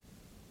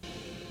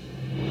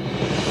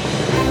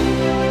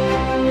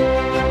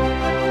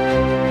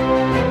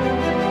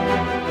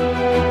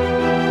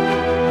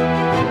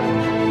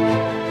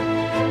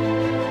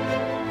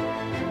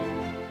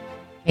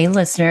Hey,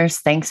 listeners,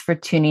 thanks for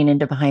tuning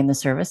into Behind the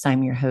Service.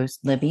 I'm your host,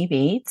 Libby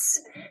Bates.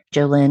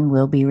 Jolynn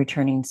will be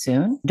returning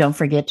soon. Don't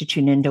forget to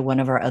tune into one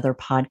of our other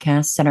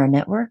podcasts in our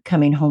network,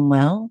 Coming Home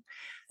Well,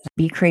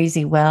 Be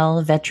Crazy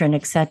Well, Veteran,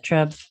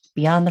 etc.,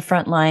 Beyond the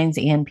Front Lines,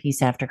 and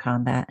Peace After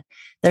Combat.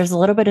 There's a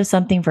little bit of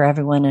something for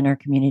everyone in our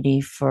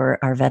community,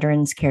 for our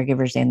veterans,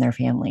 caregivers, and their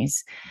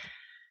families.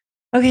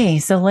 Okay,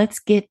 so let's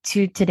get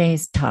to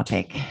today's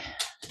topic.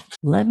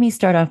 Let me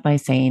start off by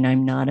saying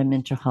I'm not a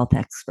mental health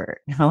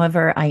expert.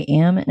 However, I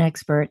am an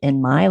expert in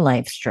my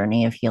life's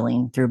journey of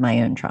healing through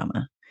my own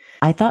trauma.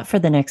 I thought for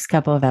the next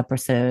couple of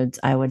episodes,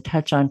 I would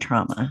touch on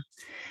trauma,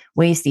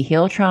 ways to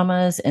heal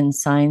traumas, and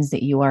signs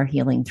that you are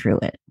healing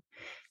through it.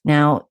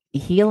 Now,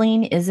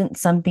 healing isn't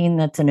something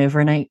that's an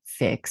overnight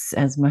fix,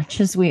 as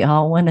much as we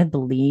all want to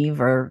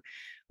believe or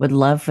would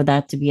love for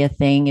that to be a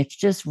thing. It's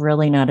just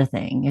really not a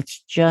thing.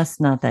 It's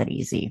just not that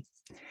easy.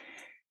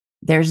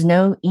 There's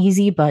no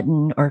easy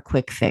button or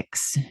quick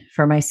fix.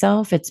 For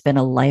myself, it's been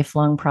a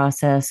lifelong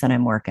process and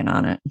I'm working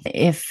on it.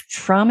 If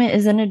trauma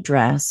isn't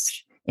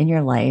addressed in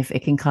your life,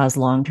 it can cause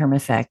long term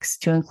effects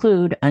to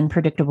include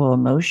unpredictable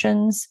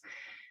emotions,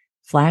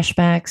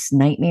 flashbacks,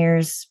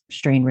 nightmares,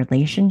 strained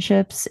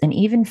relationships, and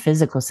even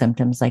physical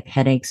symptoms like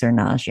headaches or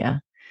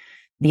nausea.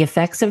 The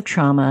effects of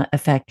trauma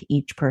affect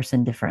each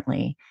person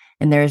differently,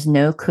 and there is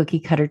no cookie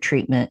cutter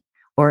treatment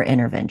or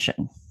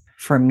intervention.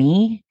 For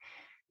me,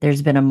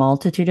 there's been a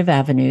multitude of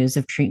avenues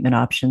of treatment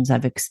options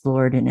I've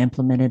explored and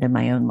implemented in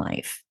my own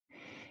life.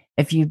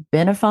 If you've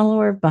been a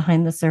follower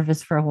Behind the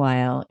Surface for a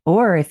while,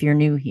 or if you're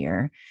new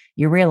here,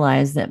 you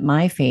realize that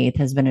my faith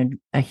has been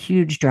a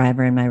huge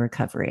driver in my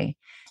recovery.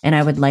 And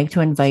I would like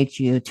to invite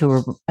you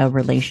to a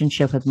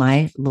relationship with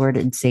my Lord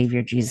and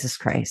Savior, Jesus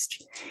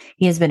Christ.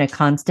 He has been a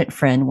constant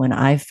friend when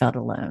I've felt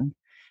alone.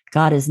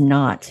 God is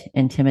not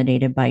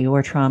intimidated by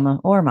your trauma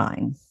or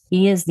mine.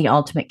 He is the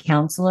ultimate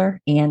counselor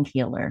and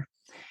healer.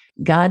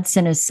 God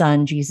sent his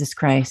son, Jesus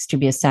Christ, to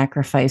be a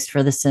sacrifice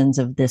for the sins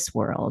of this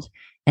world.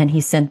 And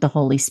he sent the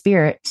Holy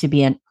Spirit to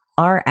be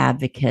our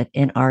advocate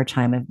in our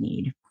time of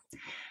need.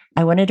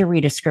 I wanted to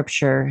read a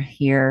scripture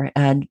here,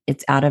 and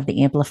it's out of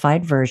the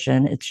Amplified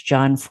Version. It's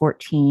John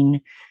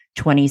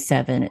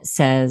 14:27. It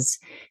says,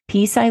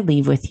 "Peace I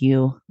leave with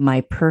you,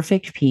 my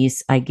perfect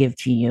peace I give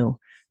to you,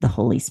 the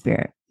Holy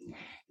Spirit.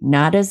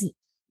 Not as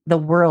the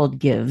world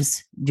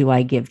gives, do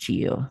I give to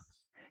you.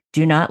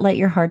 Do not let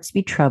your hearts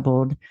be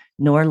troubled,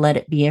 nor let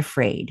it be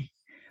afraid.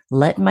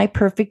 Let my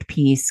perfect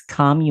peace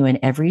calm you in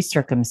every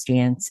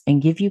circumstance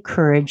and give you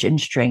courage and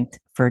strength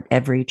for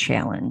every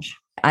challenge."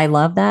 I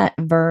love that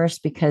verse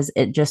because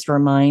it just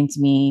reminds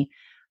me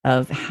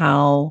of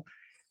how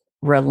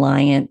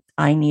reliant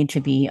I need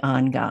to be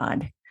on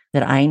God,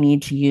 that I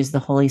need to use the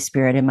Holy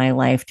Spirit in my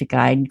life to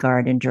guide,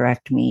 guard, and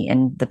direct me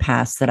in the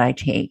paths that I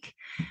take.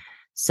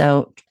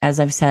 So, as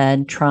I've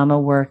said, trauma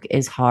work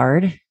is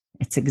hard,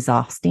 it's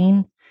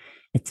exhausting.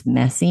 It's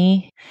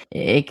messy.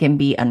 It can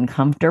be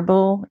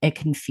uncomfortable. It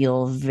can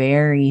feel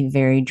very,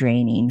 very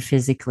draining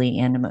physically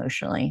and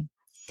emotionally.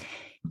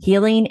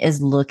 Healing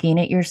is looking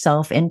at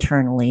yourself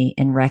internally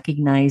and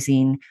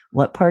recognizing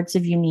what parts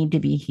of you need to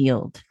be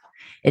healed.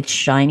 It's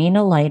shining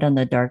a light on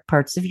the dark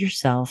parts of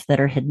yourself that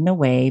are hidden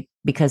away,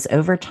 because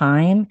over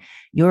time,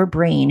 your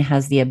brain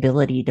has the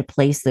ability to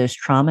place those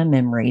trauma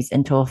memories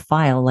into a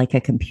file like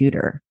a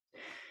computer.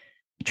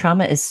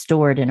 Trauma is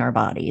stored in our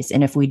bodies.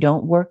 And if we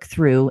don't work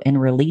through and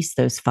release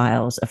those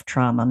files of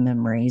trauma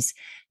memories,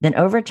 then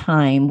over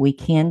time we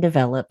can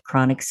develop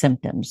chronic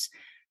symptoms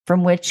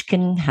from which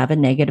can have a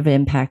negative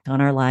impact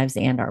on our lives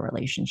and our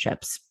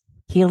relationships.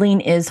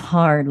 Healing is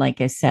hard, like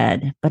I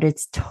said, but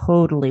it's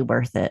totally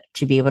worth it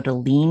to be able to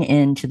lean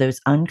into those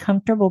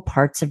uncomfortable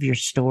parts of your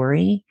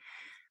story,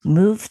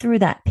 move through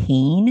that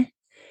pain,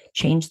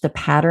 change the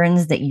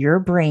patterns that your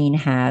brain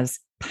has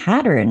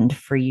patterned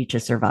for you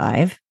to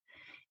survive,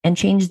 and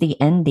change the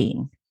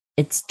ending.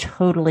 It's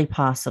totally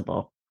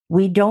possible.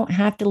 We don't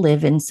have to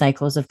live in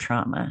cycles of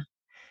trauma.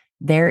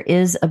 There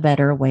is a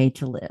better way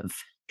to live.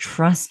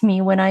 Trust me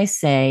when I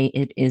say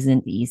it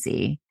isn't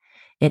easy.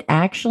 It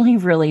actually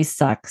really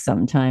sucks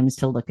sometimes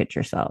to look at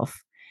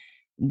yourself.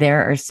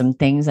 There are some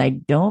things I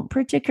don't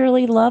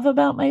particularly love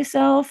about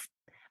myself,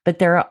 but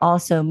there are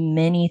also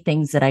many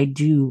things that I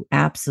do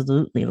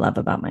absolutely love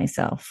about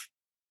myself.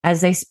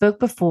 As I spoke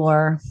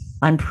before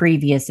on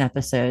previous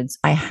episodes,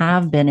 I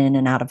have been in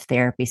and out of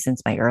therapy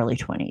since my early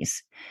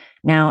 20s.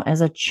 Now,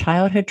 as a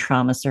childhood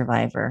trauma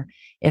survivor,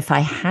 if I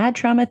had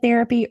trauma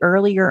therapy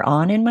earlier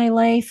on in my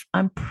life,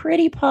 I'm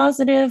pretty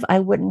positive I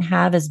wouldn't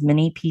have as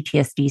many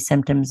PTSD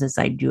symptoms as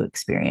I do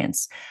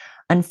experience.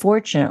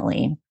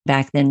 Unfortunately,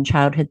 back then,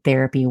 childhood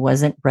therapy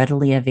wasn't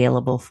readily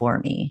available for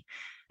me.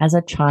 As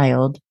a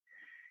child,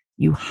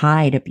 you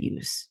hide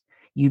abuse.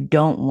 You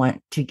don't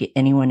want to get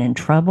anyone in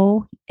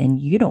trouble, and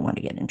you don't want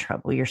to get in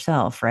trouble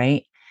yourself,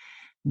 right?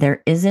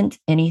 There isn't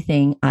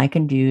anything I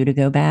can do to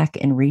go back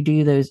and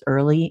redo those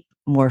early,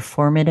 more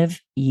formative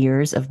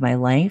years of my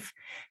life,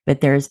 but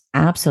there's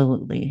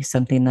absolutely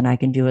something that I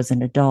can do as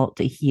an adult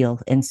to heal,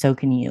 and so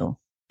can you.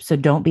 So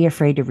don't be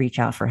afraid to reach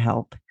out for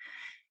help.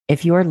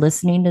 If you're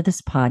listening to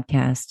this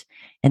podcast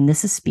and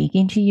this is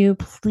speaking to you,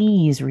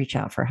 please reach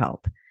out for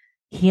help.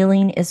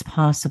 Healing is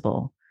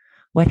possible.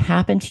 What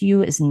happened to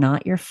you is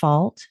not your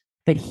fault,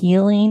 but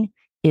healing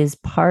is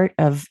part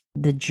of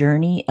the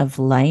journey of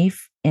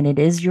life, and it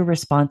is your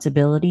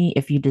responsibility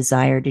if you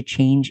desire to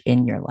change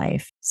in your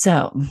life.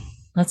 So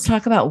let's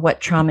talk about what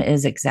trauma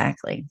is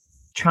exactly.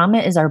 Trauma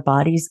is our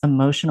body's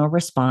emotional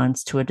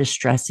response to a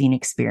distressing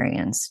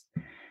experience.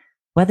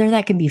 Whether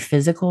that can be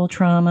physical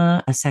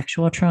trauma, a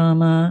sexual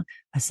trauma,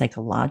 a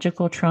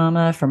psychological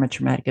trauma from a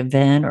traumatic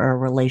event, or a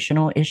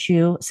relational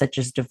issue such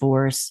as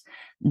divorce,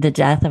 the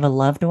death of a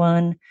loved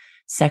one,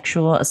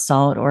 sexual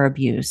assault, or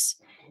abuse.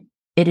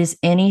 It is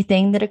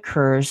anything that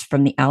occurs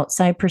from the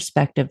outside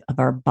perspective of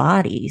our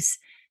bodies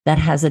that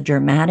has a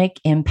dramatic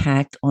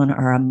impact on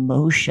our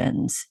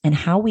emotions and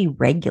how we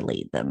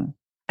regulate them.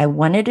 I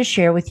wanted to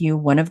share with you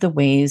one of the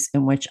ways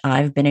in which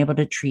I've been able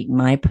to treat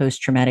my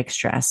post-traumatic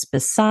stress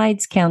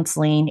besides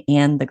counseling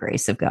and the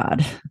grace of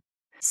God.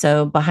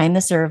 So Behind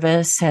the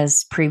Service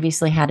has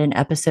previously had an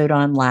episode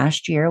on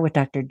last year with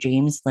Dr.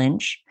 James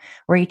Lynch,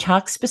 where he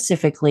talks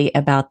specifically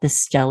about the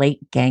stellate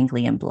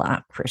ganglion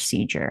block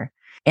procedure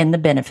and the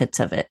benefits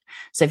of it.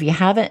 So if you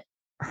haven't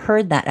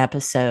heard that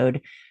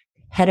episode,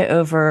 head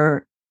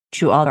over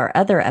to all our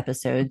other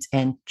episodes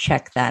and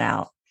check that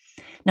out.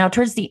 Now,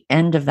 towards the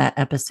end of that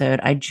episode,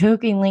 I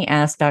jokingly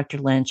asked Dr.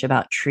 Lynch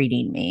about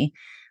treating me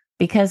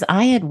because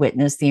I had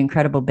witnessed the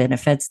incredible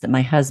benefits that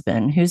my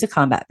husband, who's a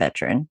combat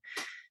veteran,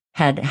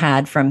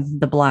 had from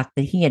the block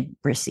that he had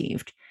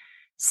received.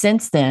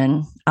 Since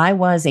then, I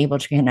was able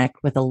to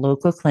connect with a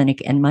local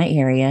clinic in my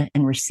area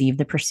and receive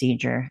the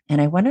procedure. And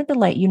I wanted to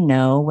let you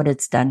know what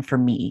it's done for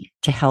me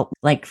to help.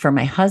 Like for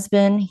my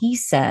husband, he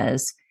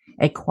says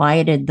it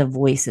quieted the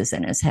voices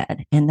in his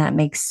head. And that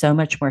makes so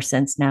much more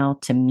sense now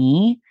to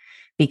me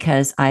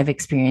because I've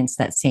experienced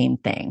that same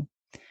thing.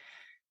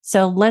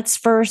 So let's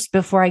first,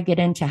 before I get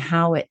into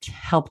how it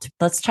helped,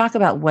 let's talk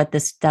about what the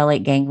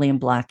stellate ganglion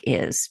block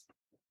is.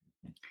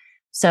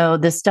 So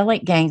the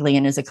stellate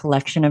ganglion is a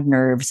collection of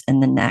nerves in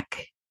the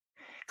neck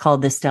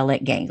called the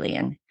stellate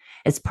ganglion.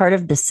 It's part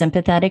of the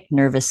sympathetic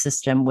nervous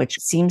system, which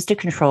seems to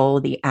control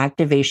the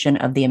activation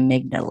of the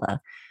amygdala.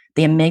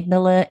 The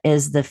amygdala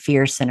is the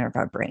fear center of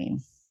our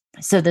brain.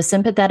 So the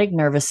sympathetic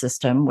nervous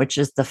system, which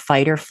is the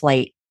fight or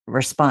flight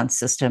response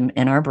system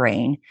in our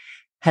brain,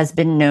 has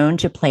been known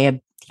to play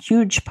a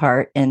huge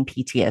part in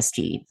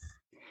PTSD.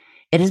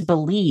 It is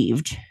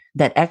believed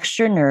that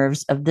extra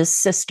nerves of this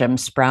system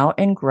sprout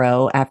and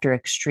grow after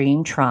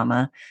extreme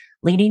trauma,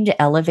 leading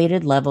to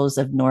elevated levels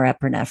of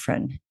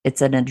norepinephrine.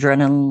 It's an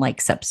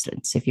adrenaline-like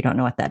substance, if you don't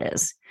know what that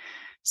is.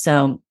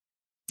 So,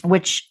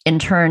 which in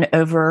turn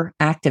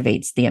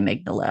overactivates the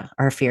amygdala,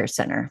 our fear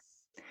center.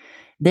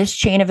 This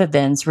chain of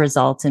events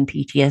results in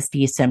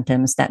PTSD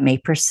symptoms that may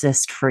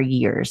persist for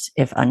years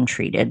if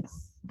untreated.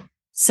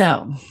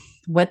 So,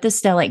 what the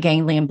stellate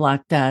ganglion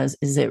block does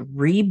is it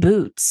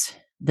reboots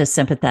the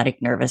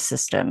sympathetic nervous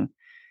system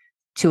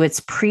to its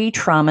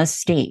pre-trauma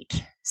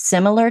state,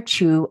 similar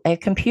to a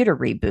computer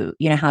reboot.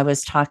 You know how I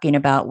was talking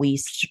about we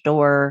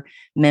store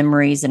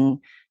memories in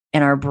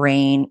our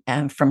brain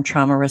from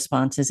trauma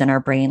responses in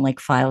our brain, like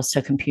files to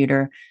a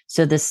computer.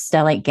 So the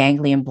stellate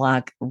ganglion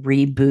block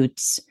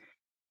reboots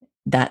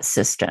that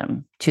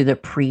system to the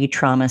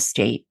pre-trauma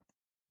state.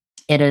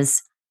 It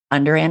is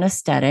under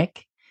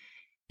anesthetic.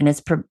 And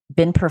it's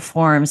been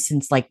performed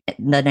since like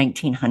the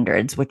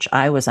 1900s, which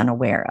I was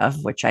unaware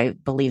of, which I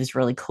believe is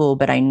really cool.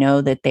 But I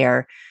know that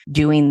they're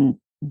doing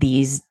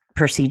these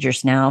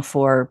procedures now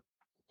for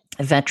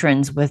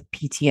veterans with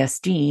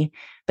PTSD,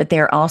 but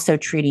they're also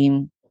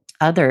treating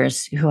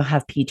others who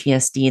have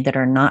PTSD that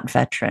are not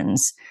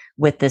veterans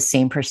with this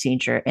same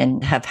procedure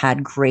and have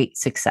had great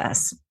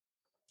success.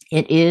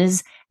 It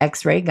is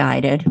X-ray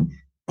guided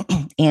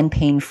and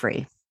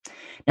pain-free.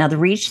 Now, the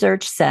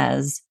research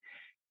says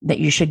that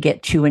you should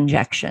get 2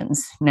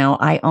 injections. Now,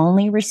 I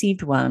only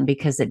received one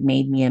because it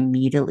made me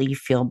immediately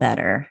feel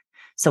better.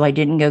 So I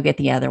didn't go get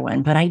the other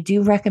one, but I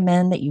do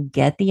recommend that you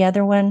get the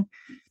other one.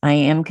 I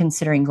am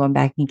considering going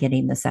back and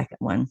getting the second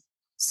one.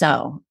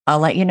 So I'll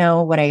let you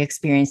know what I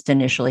experienced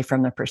initially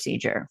from the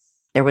procedure.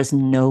 There was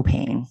no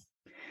pain.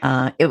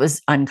 It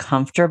was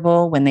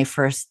uncomfortable when they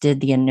first did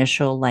the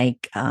initial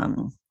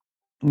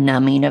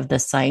numbing of the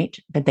site,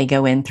 but they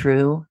go in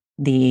through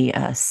the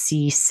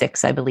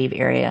C6, I believe,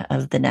 area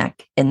of the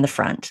neck in the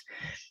front.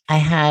 I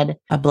had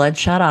a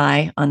bloodshot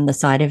eye on the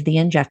side of the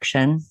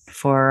injection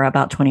for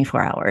about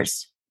 24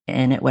 hours,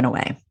 and it went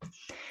away.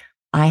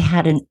 I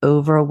had an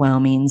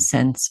overwhelming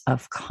sense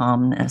of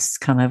calmness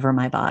come over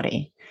my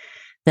body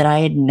that I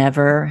had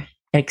never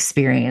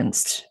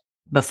experienced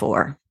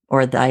before,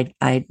 or that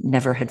I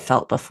never had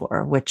felt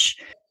before, which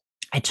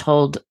I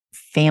told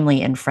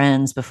family and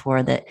friends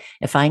before that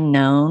if I'd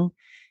known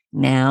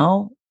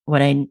now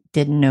what I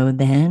didn't know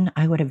then,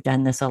 I would have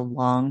done this a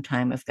long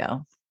time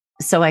ago.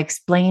 So I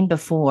explained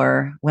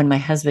before when my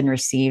husband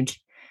received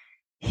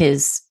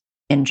his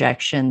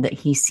injection that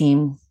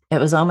it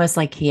was almost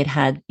like he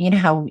had, you know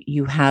how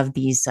you have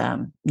these,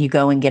 you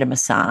go and get a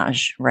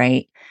massage,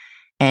 right?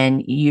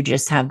 and you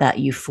just have that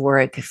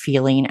euphoric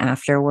feeling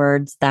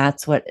afterwards.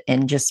 That's what,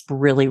 and just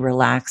really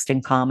relaxed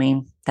and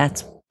calming.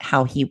 That's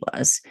how he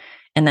was.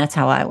 And that's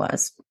how I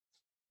was.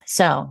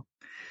 So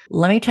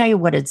let me tell you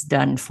what it's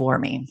done for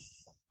me.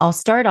 I'll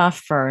start off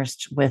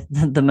first with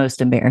the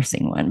most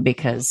embarrassing one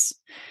because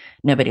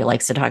nobody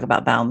likes to talk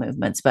about bowel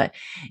movements, but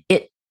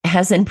it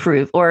has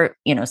improved, or,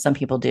 some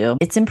people do.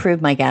 It's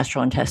improved my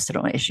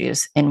gastrointestinal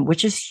issues, and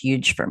which is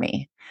huge for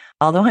me.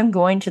 Although I'm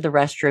going to the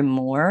restroom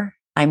more,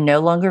 I'm no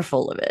longer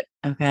full of it.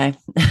 Okay.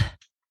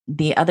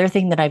 The other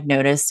thing that I've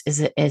noticed is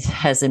it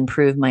has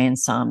improved my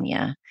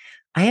insomnia.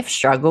 I have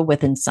struggled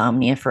with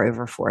insomnia for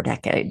over 4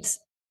 decades.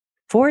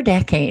 4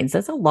 decades,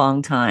 that's a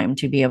long time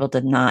to be able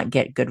to not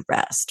get good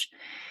rest.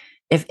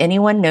 If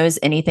anyone knows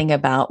anything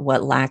about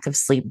what lack of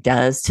sleep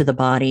does to the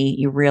body,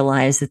 you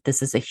realize that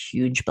this is a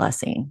huge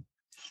blessing.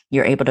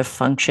 You're able to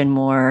function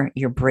more.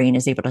 Your brain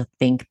is able to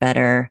think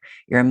better.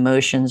 Your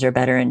emotions are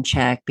better in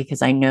check,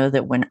 because I know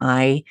that when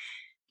I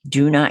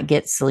do not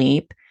get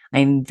sleep,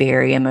 I'm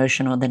very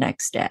emotional the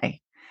next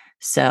day.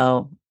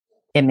 So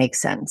it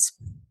makes sense.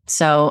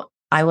 So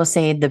I will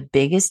say the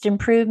biggest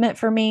improvement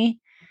for me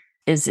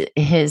is it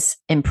has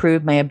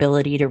improved my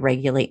ability to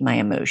regulate my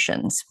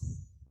emotions.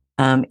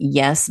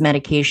 Yes,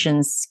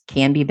 medications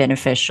can be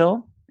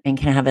beneficial and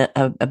can have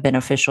a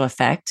beneficial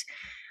effect.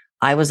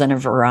 I was on a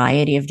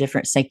variety of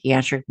different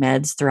psychiatric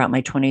meds throughout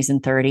my 20s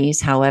and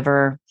 30s.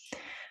 However,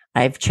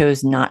 I've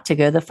chose not to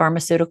go the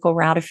pharmaceutical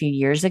route a few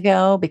years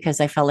ago because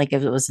I felt like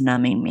it was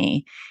numbing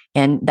me.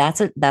 And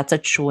that's a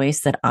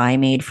choice that I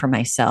made for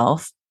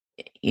myself.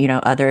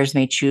 Others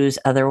may choose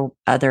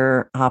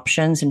other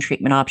options and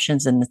treatment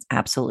options, and it's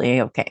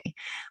absolutely okay.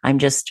 I'm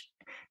just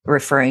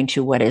referring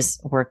to what has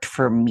worked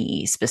for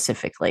me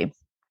specifically.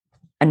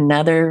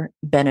 Another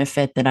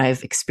benefit that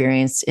I've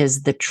experienced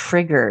is the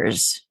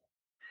triggers.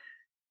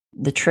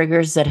 The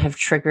triggers that have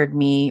triggered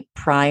me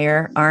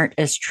prior aren't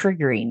as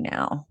triggering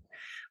now.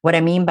 What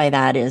I mean by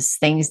that is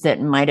things that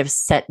might have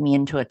set me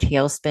into a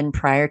tailspin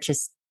prior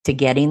to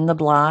getting the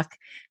block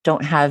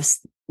don't have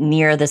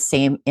near the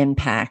same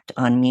impact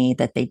on me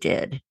that they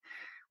did,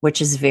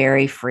 which is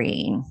very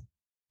freeing.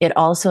 It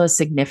also has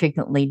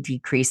significantly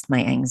decreased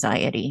my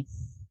anxiety.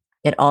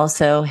 It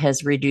also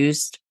has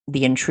reduced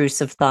the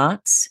intrusive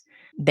thoughts.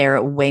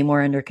 They're way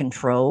more under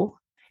control.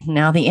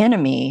 Now, the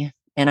enemy,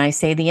 and I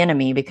say the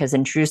enemy because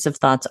intrusive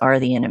thoughts are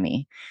the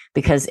enemy,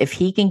 because if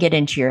he can get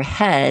into your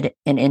head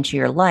and into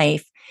your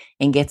life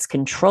and gets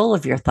control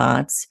of your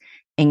thoughts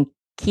and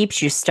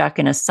keeps you stuck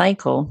in a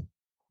cycle,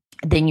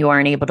 then you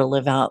aren't able to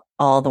live out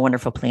all the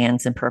wonderful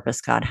plans and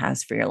purpose God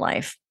has for your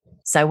life.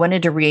 So I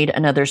wanted to read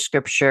another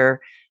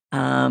scripture,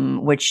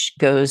 which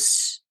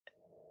goes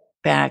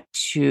back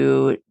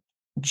to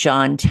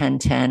John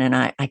 10:10, and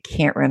I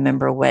can't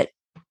remember what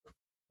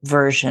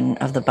version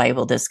of the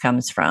Bible this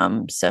comes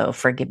from, so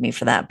forgive me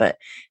for that. But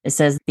it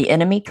says, "The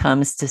enemy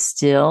comes to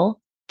steal,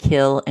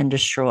 kill, and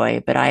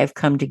destroy, but I have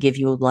come to give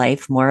you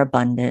life more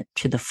abundant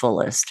to the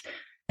fullest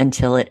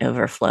until it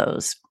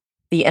overflows."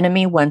 The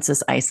enemy wants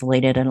us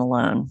isolated and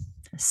alone,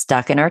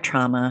 stuck in our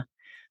trauma,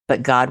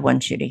 but God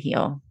wants you to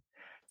heal.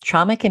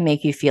 Trauma can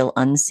make you feel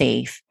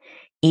unsafe,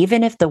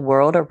 even if the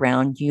world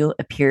around you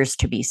appears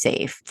to be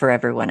safe for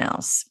everyone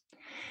else.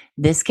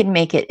 This can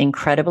make it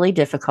incredibly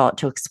difficult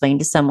to explain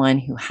to someone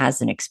who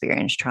hasn't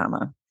experienced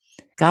trauma.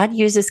 God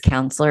uses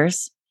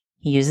counselors,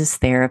 He uses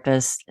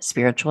therapists,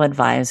 spiritual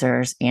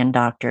advisors, and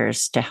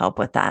doctors to help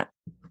with that.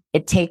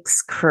 It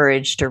takes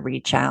courage to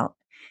reach out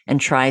and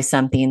try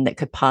something that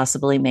could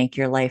possibly make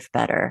your life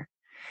better.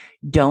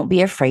 Don't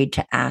be afraid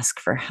to ask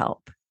for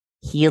help.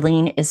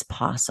 Healing is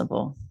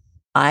possible.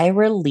 I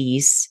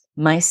release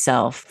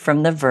myself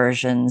from the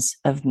versions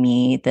of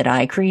me that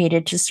I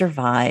created to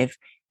survive,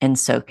 and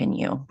so can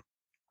you.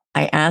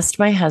 I asked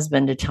my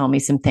husband to tell me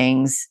some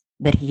things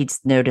that he's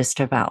noticed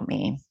about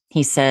me.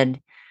 He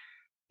said,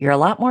 "You're a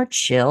lot more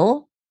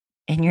chill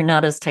and you're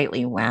not as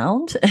tightly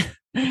wound."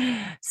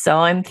 So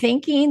I'm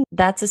thinking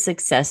that's a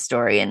success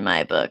story in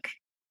my book.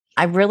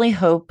 I really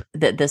hope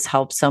that this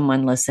helps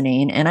someone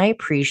listening, and I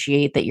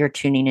appreciate that you're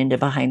tuning into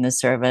Behind the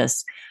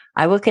Service.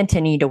 I will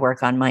continue to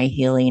work on my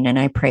healing, and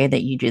I pray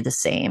that you do the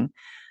same.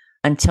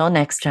 Until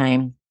next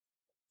time,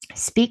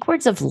 speak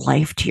words of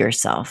life to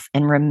yourself,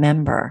 and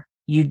remember,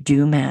 you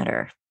do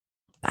matter.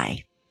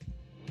 Bye.